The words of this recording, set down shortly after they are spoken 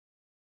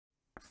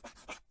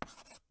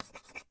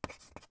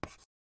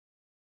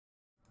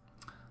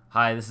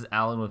Hi, this is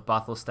Alan with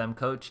Bothell STEM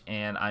Coach,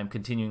 and I'm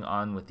continuing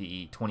on with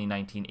the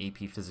 2019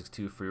 AP Physics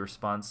 2 Free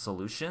Response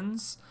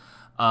Solutions.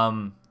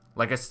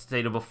 Like I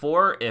stated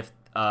before, if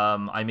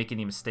I make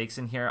any mistakes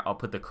in here, I'll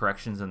put the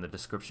corrections in the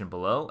description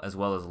below, as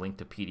well as a link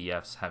to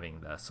PDFs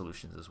having the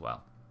solutions as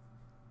well.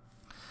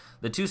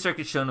 The two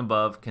circuits shown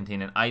above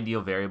contain an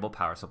ideal variable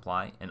power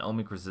supply, an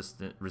ohmic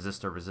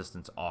resistor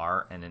resistance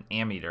R, and an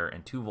ammeter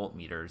and 2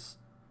 voltmeters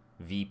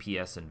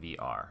VPS and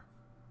VR.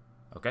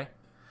 Okay?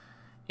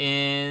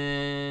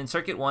 In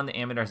circuit 1, the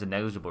ammeter has a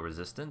negligible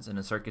resistance, and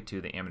in circuit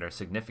 2, the ammeter has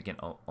significant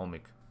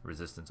ohmic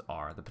resistance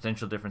R. The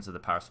potential difference of the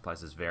power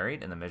supplies is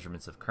varied, and the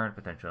measurements of current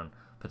potential and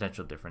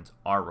potential difference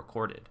are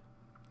recorded.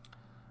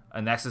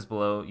 An axis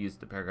below use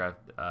the paragraph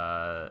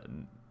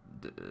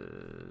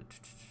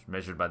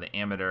measured by the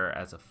ammeter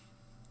as a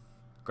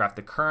graph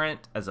the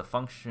current as a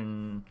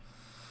function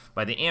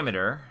by the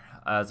ammeter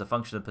as a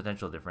function of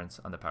potential difference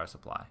on the power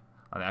supply.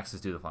 On the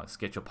axis, do the following: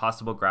 sketch a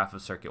possible graph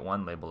of circuit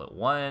 1, label it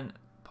 1.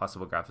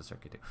 Possible graph of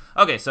circuit 2.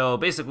 Okay, so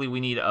basically we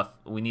need a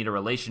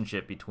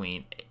relationship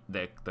between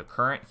the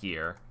current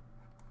here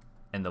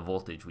and the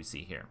voltage we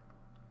see here,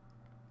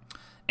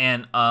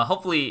 and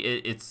hopefully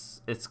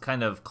it's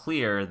kind of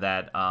clear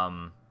that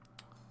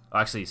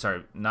actually,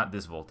 sorry, not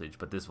this voltage,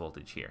 but this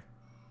voltage here.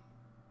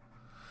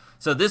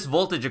 So this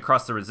voltage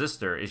across the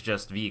resistor is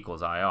just V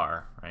equals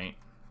IR, right?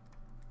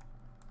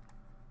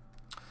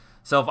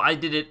 So if I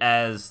did it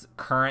as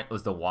current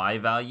was the Y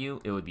value,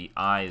 it would be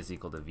I is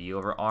equal to V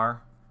over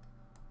R,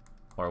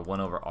 or 1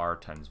 over R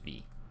times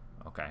V.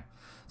 Okay,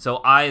 so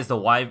I is the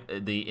Y,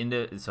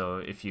 so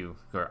if you,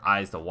 or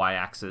I is the Y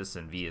axis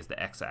and V is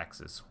the X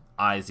axis,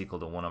 I is equal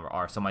to 1 over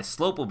R. So my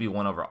slope will be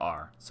 1 over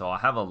R. So I'll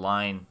have a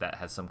line that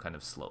has some kind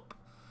of slope,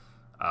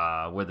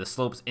 where the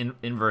slope's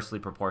inversely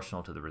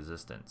proportional to the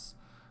resistance.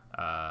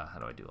 How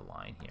do I do a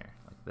line here?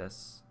 Like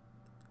this.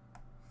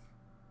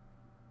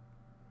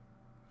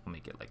 I'll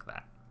make it like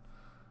that.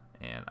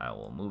 And I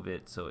will move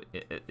it so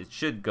it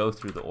should go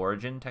through the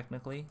origin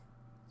technically.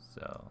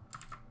 So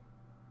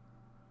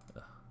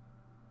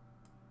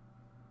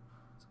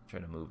try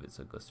to move it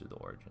so it goes through the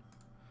origin.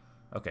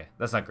 Okay,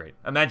 that's not great.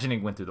 Imagining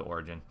it went through the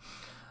origin.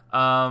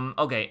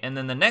 Okay, and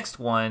then the next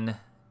one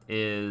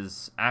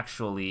is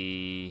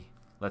actually,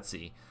 let's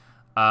see.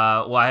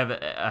 Well, I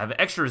have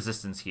extra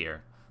resistance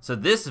here. So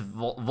this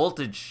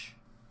voltage,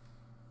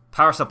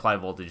 power supply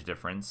voltage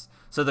difference.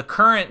 So the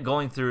current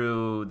going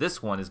through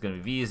this one is going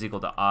to be V is equal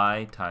to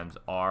I times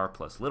R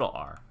plus little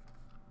r.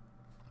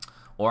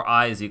 Or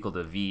I is equal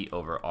to V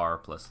over R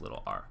plus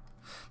little r.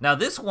 Now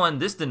this one,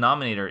 this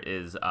denominator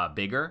is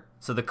bigger,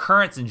 so the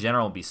currents in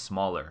general will be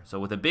smaller. So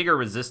with a bigger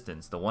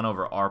resistance, the 1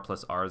 over R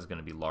plus R is going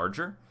to be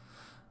larger.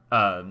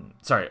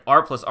 Sorry,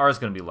 R plus R is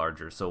going to be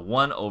larger, so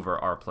 1 over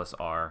R plus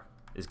R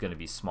is going to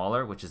be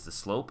smaller, which is the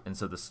slope, and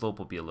so the slope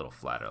will be a little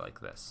flatter like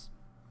this.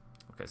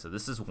 Okay, so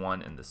this is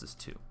 1 and this is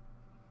 2.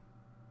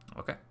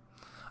 Okay,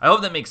 I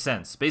hope that makes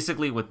sense.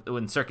 Basically,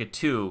 in circuit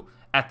 2,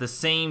 at the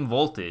same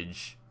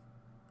voltage,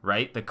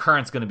 right, the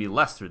current's going to be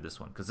less through this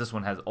one because this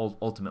one has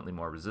ultimately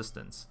more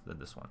resistance than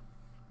this one.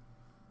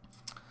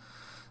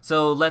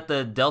 So let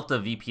the delta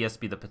VPS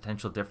be the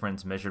potential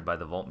difference measured by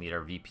the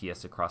voltmeter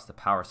VPS across the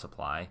power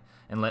supply,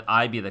 and let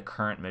I be the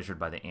current measured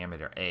by the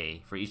ammeter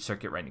A. For each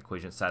circuit, write an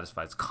equation that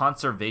satisfies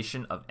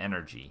conservation of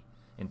energy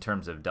in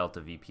terms of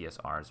delta VPS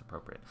R is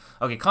appropriate.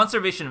 Okay,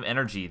 conservation of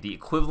energy, the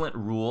equivalent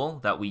rule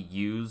that we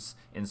use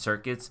in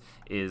circuits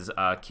is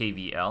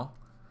KVL.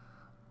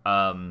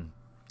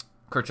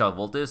 Kirchhoff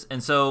voltage.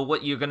 And so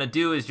what you're going to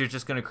do is you're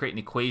just going to create an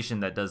equation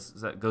that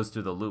goes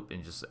through the loop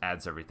and just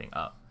adds everything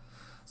up.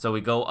 So we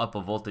go up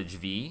a voltage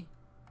V,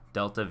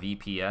 delta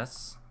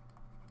VPS.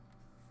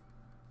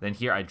 Then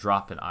here I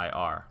drop an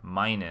IR.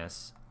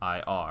 Minus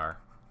IR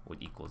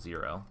would equal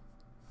 0.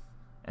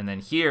 And then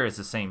here is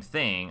the same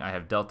thing. I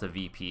have delta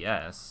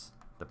VPS,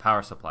 the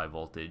power supply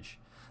voltage.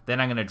 Then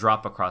I'm going to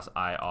drop across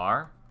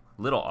IR,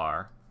 little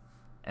r,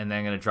 and then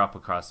I'm going to drop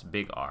across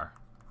big R.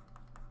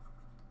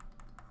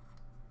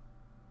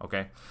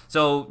 Okay,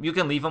 so you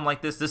can leave them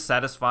like this. This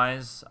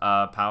satisfies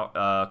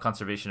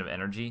conservation of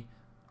energy.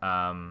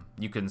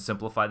 You can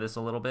simplify this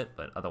a little bit,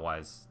 but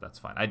otherwise that's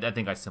fine. I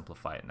think I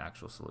simplify it in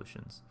actual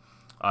solutions,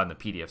 on the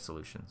PDF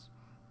solutions.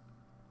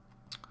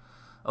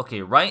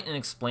 Okay, write and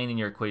explain in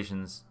your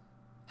equations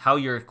how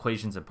your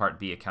equations in part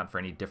B account for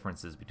any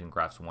differences between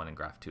graphs 1 and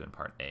graph 2 in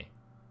part A.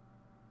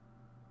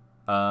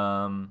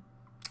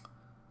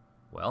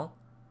 Well,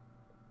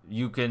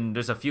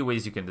 there's a few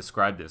ways you can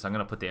describe this. I'm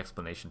going to put the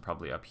explanation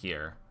probably up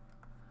here.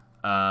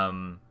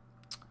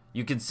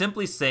 You can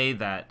simply say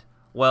that,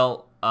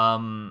 well,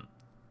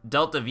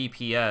 delta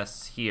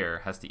VPS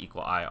here has to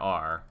equal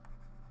IR,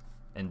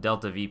 and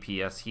delta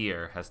VPS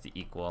here has to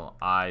equal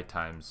I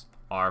times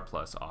R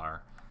plus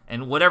R.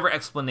 And whatever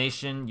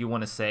explanation you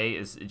want to say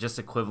is just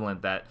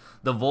equivalent that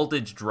the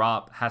voltage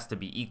drop has to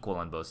be equal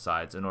on both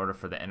sides in order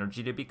for the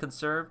energy to be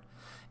conserved.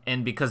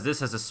 And because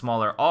this has a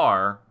smaller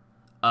R,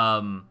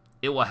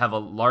 it will have a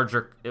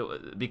larger,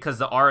 because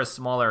the R is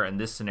smaller in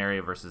this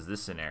scenario versus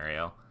this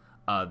scenario,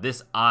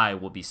 this I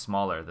will be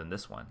smaller than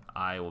this one.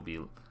 I will be,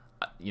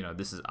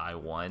 this is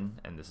I1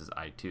 and this is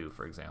I2,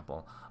 for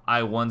example.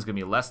 I1 is going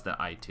to be less than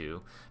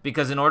I2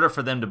 because in order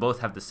for them to both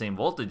have the same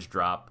voltage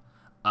drop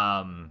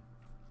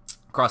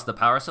across the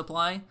power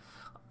supply,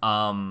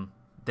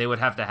 they would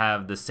have to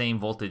have the same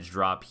voltage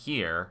drop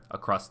here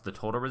across the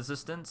total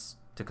resistance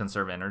to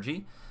conserve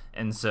energy.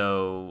 And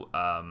so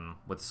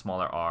with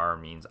smaller R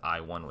means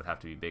I1 would have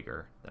to be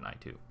bigger than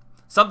I2.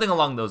 Something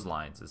along those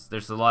lines.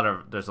 There's a lot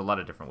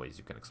of different ways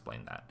you can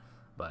explain that.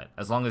 But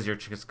as long as you're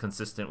just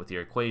consistent with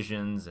your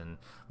equations and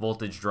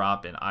voltage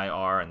drop and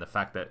IR and the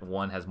fact that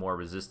one has more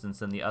resistance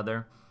than the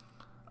other,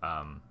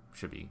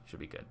 should be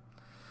good.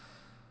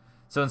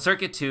 So in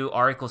circuit 2,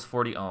 R equals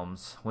 40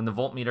 ohms. When the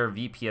voltmeter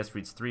VPS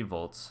reads 3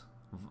 volts,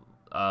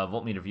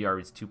 voltmeter VR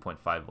reads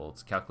 2.5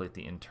 volts. Calculate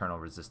the internal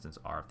resistance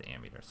R of the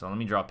ammeter. So let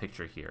me draw a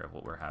picture here of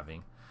what we're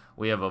having.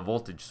 We have a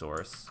voltage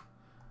source,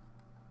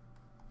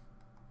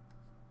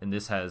 and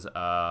this has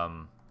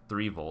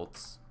 3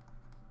 volts.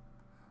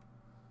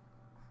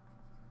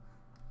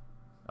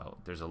 Oh,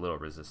 there's a little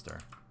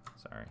resistor.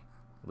 Sorry.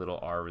 Little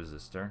R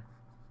resistor.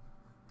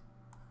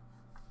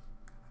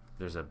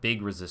 There's a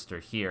big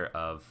resistor here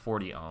of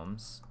 40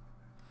 ohms.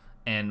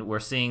 And we're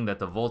seeing that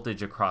the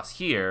voltage across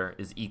here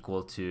is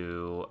equal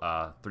to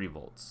 3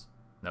 volts.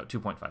 No,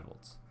 2.5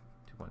 volts.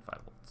 2.5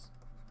 volts.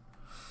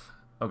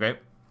 Okay.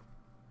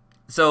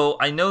 So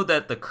I know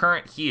that the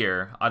current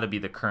here ought to be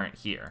the current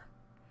here,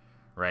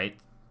 right?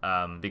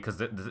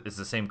 Because it's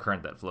the same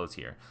current that flows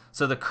here.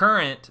 So the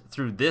current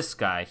through this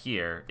guy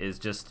here is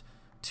just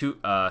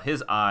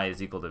his I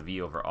is equal to V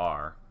over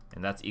R,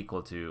 and that's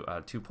equal to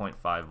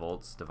 2.5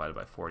 volts divided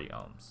by 40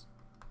 ohms.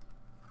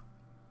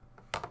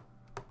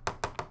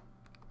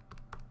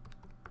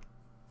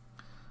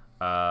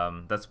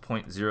 That's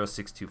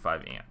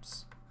 0.0625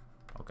 amps.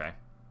 Okay.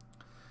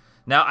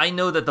 Now I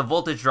know that the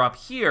voltage drop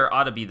here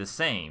ought to be the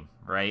same,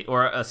 right?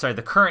 Or sorry,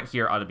 the current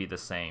here ought to be the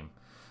same.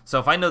 So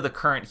if I know the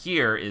current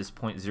here is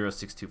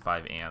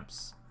 0.0625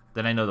 amps,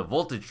 then I know the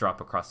voltage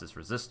drop across this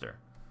resistor,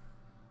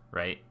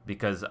 right?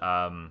 Because,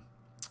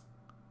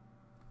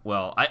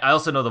 well, I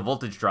also know the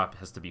voltage drop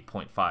has to be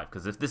 0.5,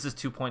 because if this is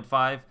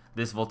 2.5,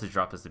 this voltage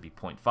drop has to be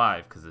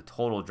 0.5, because the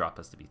total drop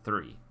has to be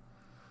 3.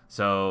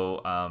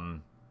 So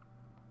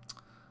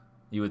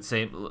you would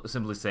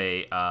simply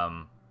say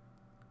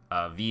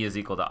V is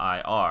equal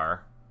to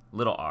IR,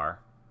 little r,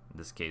 in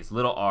this case.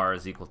 Little r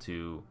is equal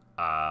to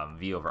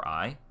V over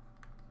I.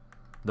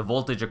 The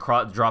voltage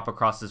drop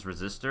across this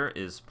resistor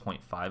is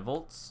 0.5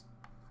 volts.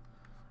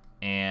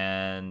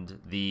 And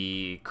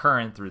the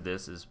current through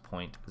this is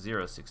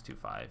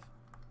 0.0625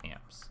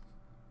 amps.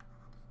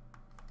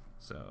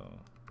 So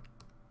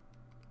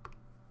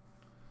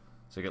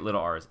you get little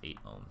r is 8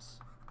 ohms.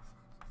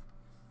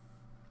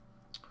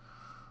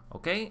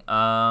 Okay,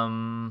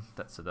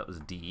 so that was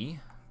D.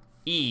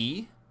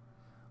 E,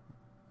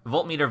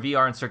 voltmeter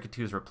VR in circuit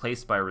 2 is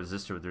replaced by a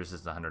resistor with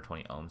resistance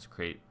 120 ohms to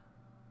create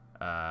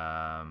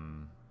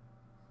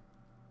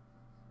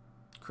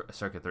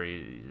circuit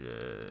 3,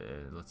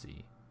 let's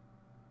see.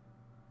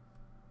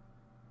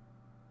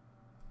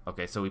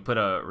 Okay, so we put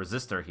a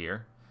resistor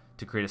here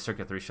to create a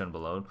circuit 3 shown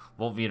below.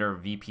 Voltmeter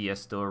VPS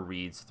still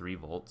reads 3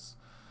 volts.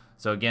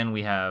 So again,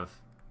 we have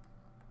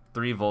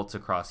 3 volts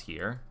across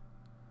here.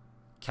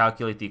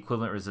 Calculate the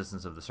equivalent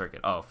resistance of the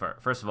circuit. Oh,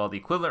 first of all, the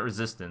equivalent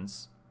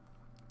resistance,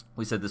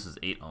 we said this is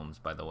 8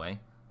 ohms, by the way,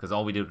 because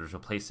all we did was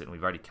replace it, and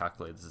we've already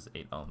calculated this is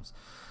 8 ohms.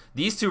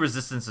 These two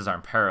resistances are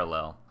in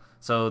parallel.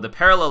 So the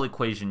parallel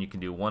equation, you can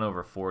do 1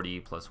 over 40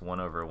 plus 1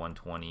 over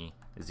 120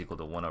 is equal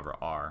to 1 over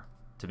R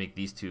to make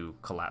these two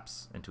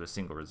collapse into a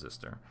single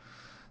resistor.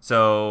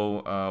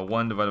 So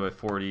 1 divided by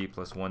 40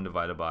 plus 1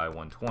 divided by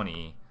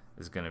 120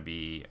 is going to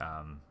be,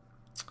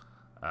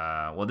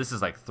 well, this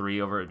is like 3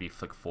 over, it'd be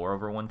like 4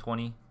 over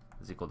 120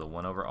 is equal to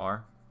 1 over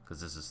R,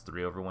 because this is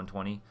 3 over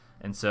 120.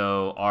 And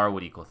so R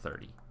would equal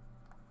 30.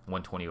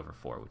 120 over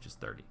 4, which is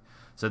 30.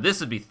 So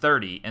this would be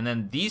 30, and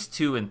then these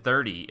two in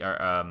 30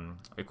 are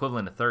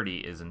equivalent to 30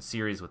 is in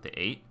series with the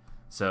 8.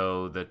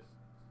 So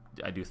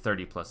I do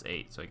 30 plus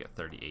 8, so I get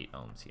 38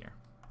 ohms here.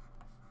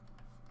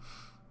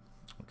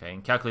 Okay,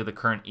 and calculate the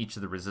current each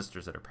of the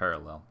resistors that are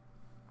parallel.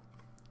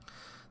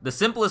 The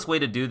simplest way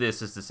to do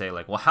this is to say,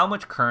 like, well, how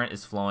much current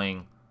is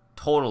flowing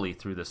totally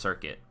through the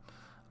circuit?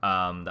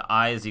 The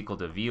I is equal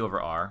to V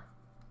over R,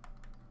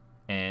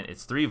 and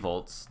it's 3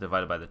 volts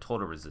divided by the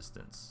total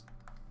resistance.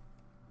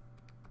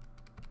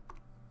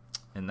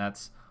 And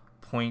that's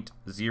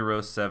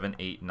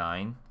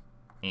 0.0789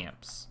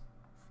 amps,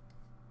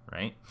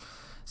 right?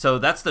 So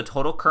that's the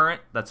total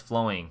current that's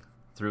flowing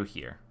through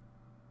here.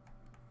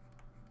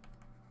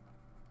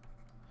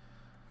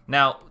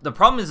 Now, the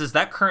problem is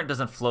that current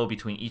doesn't flow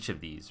between each of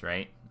these,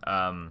 right?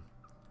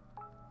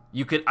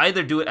 You could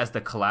either do it as the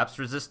collapse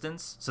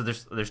resistance. So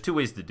there's two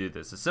ways to do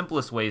this. The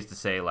simplest way is to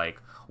say,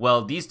 like,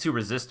 well, these two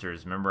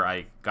resistors, remember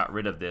I got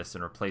rid of this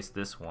and replaced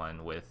this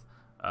one with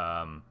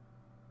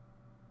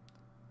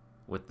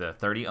the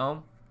 30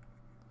 ohm.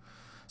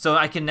 So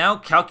I can now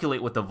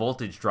calculate what the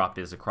voltage drop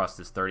is across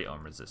this 30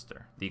 ohm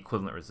resistor, the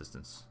equivalent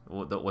resistance,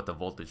 what the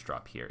voltage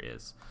drop here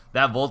is.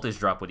 That voltage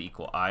drop would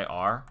equal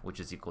IR, which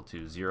is equal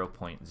to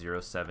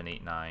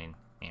 0.0789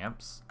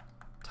 amps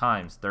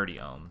times 30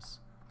 ohms.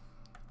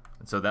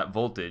 And so that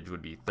voltage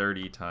would be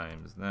 30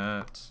 times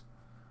that.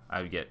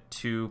 I would get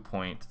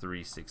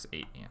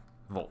 2.368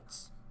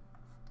 volts.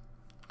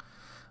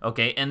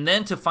 Okay, and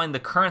then to find the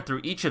current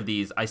through each of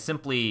these, I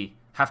simply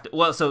have to,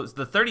 well, so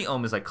the 30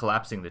 ohm is like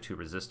collapsing the two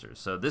resistors.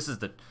 So this is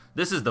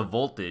the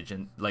voltage,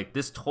 and like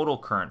this total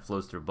current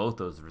flows through both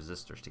those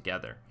resistors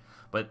together.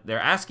 But they're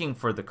asking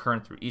for the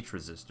current through each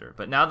resistor.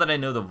 But now that I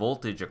know the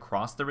voltage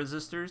across the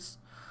resistors,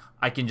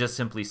 I can just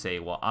simply say,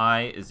 well,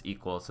 I is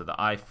equal, so the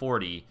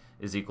I40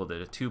 is equal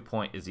to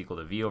is equal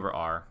to V over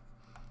R.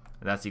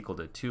 And that's equal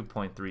to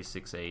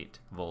 2.368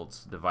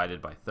 volts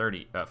divided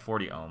by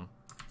 40 ohm.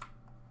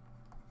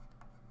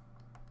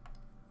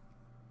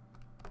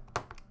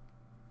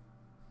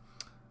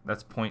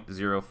 That's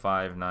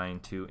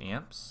 0.0592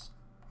 amps.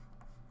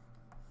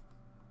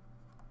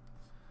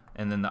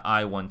 And then the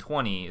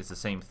I120 is the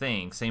same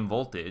thing, same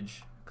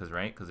voltage, because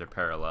they're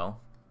parallel.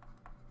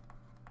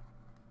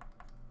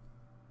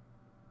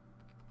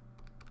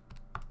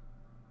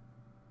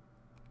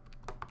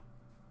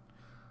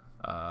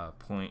 Uh,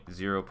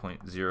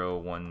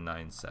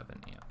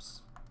 0.0197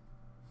 amps.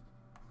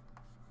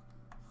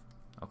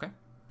 Okay.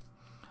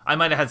 I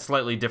might have had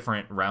slightly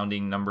different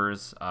rounding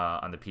numbers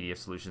on the PDF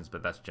solutions,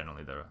 but that's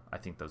generally I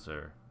think those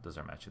are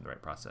matching the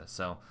right process.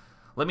 So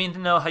let me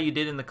know how you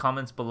did in the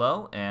comments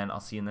below, and I'll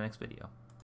see you in the next video.